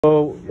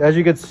So as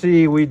you can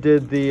see, we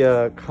did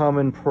the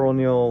common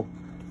peroneal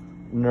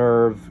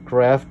nerve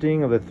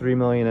grafting of the 3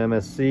 million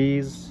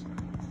MSCs,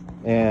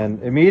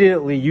 and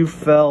immediately you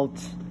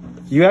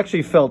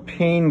actually felt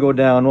pain go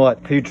down.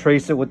 What? Can you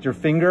trace it with your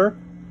finger?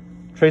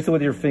 Trace it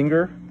with your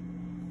finger.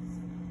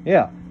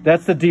 Yeah,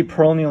 that's the deep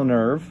peroneal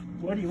nerve.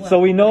 What do you want? So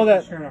we know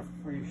that.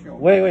 For your shoulder?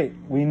 Wait.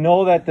 We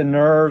know that the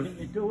nerve. Can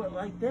you do it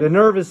like this? The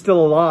nerve is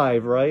still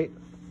alive, right?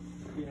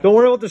 Yeah. Don't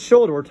worry about the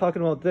shoulder. We're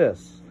talking about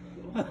this.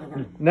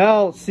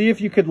 Now, see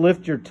if you could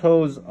lift your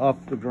toes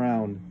off the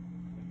ground.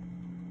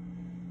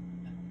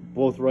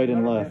 Both right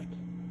and left.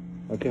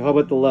 Okay, how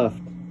about the left?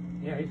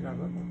 Yeah, he's got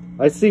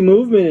it. I see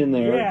movement in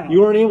there. Yeah.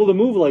 You weren't able to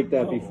move like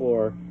that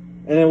before.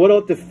 And then what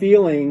about the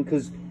feeling?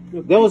 Because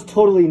that was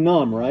totally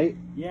numb, right?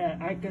 Yeah,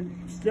 I can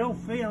still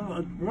feel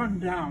it run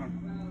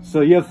down.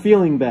 So you have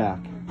feeling back.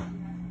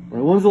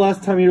 Right. When was the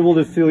last time you were able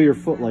to feel your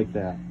foot like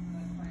that?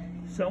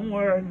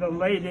 Somewhere in the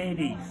late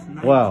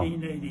 80s, Wow.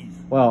 1980s.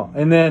 Wow.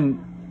 And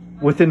then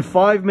within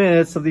 5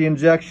 minutes of the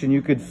injection,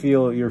 you could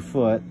feel your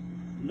foot.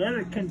 Let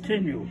it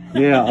continue.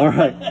 Yeah, all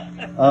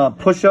right.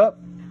 Push up.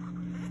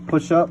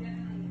 Push up.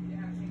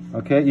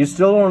 Okay, you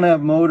still don't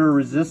have motor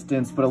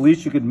resistance, but at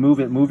least you could move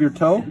it. Move your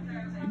toe.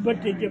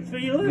 But did you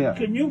feel it? Yeah.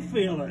 Can you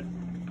feel it?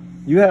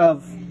 You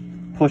have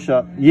push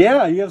up.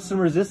 Yeah, you have some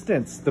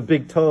resistance. The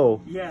big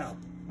toe. Yeah.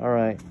 All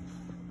right.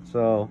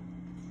 So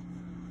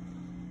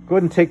go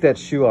ahead and take that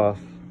shoe off.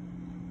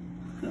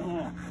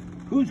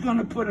 Who's going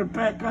to put it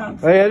back on?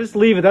 Oh, yeah, just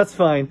leave it. That's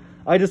fine.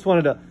 I just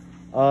wanted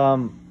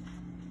to...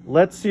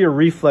 let's see your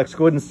reflex.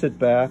 Go ahead and sit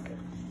back.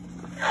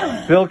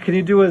 Bill, can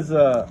you do his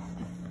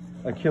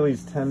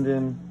Achilles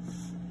tendon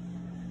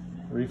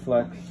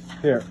reflex?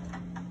 Here.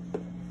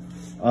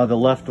 The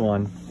left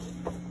one.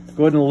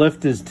 Go ahead and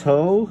lift his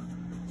toe.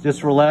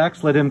 Just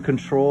relax. Let him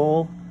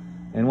control.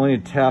 And want you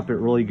to tap it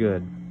really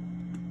good.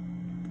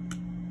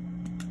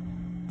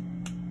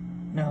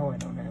 No, I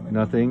don't have it.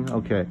 Nothing?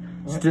 Okay.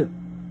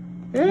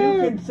 You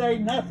can say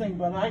nothing,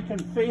 but I can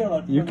feel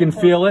it. You can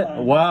feel it?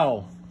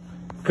 Wow.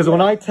 Because when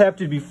I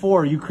tapped it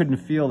before, you couldn't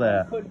feel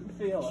that. I couldn't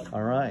feel it.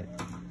 All right.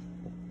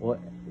 Well,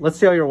 let's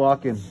see how you're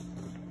walking.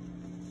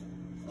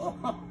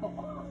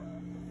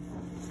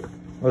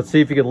 Let's see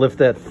if you can lift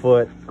that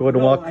foot. Go ahead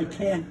and walk. I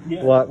can't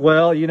yet. Walk.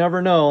 Well, you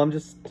never know. I'm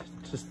just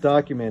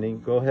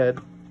documenting. Go ahead.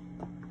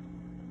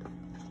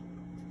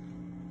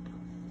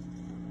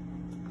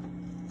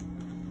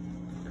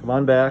 Come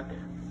on back.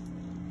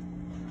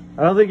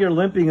 I don't think you're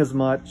limping as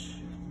much.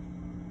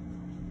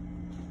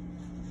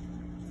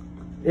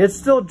 It's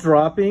still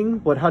dropping,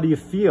 but how do you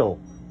feel?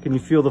 Can you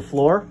feel the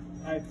floor?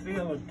 I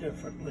feel it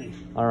differently.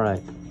 All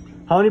right.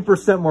 How many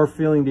 % more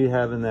feeling do you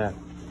have in that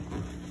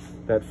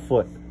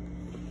foot?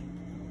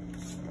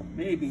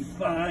 Maybe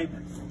 5.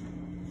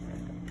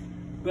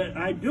 But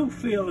I do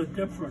feel a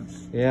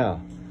difference. Yeah.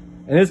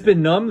 And it's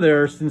been numb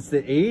there since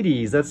the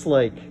 80s. That's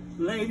like...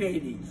 Late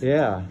 80s.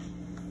 Yeah.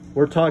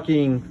 We're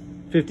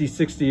talking 50,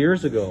 60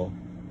 years ago.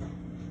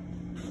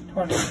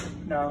 20.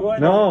 No.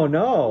 20.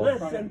 No.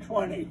 Less than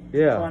 20.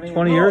 Yeah,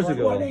 20 years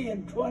ago. 20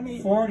 and 20.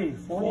 40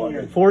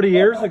 years. 40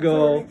 years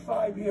ago.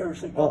 35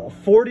 years ago.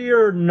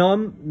 40-year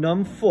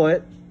numb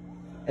foot,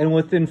 and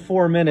within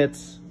 4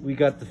 minutes, we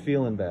got the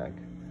feeling back.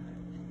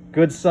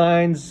 Good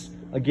signs.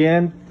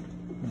 Again,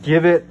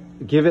 give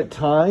it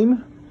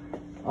time.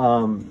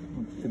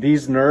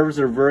 These nerves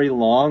are very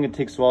long. It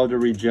takes a while to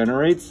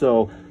regenerate,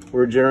 so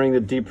we're generating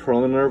the deep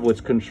peroneal nerve,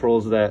 which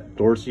controls that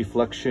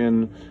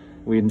dorsiflexion.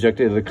 We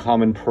injected the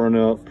common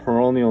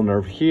peroneal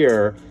nerve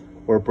here,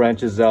 where it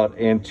branches out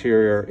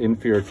anterior,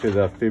 inferior to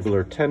the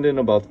fibular tendon,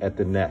 about at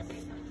the neck.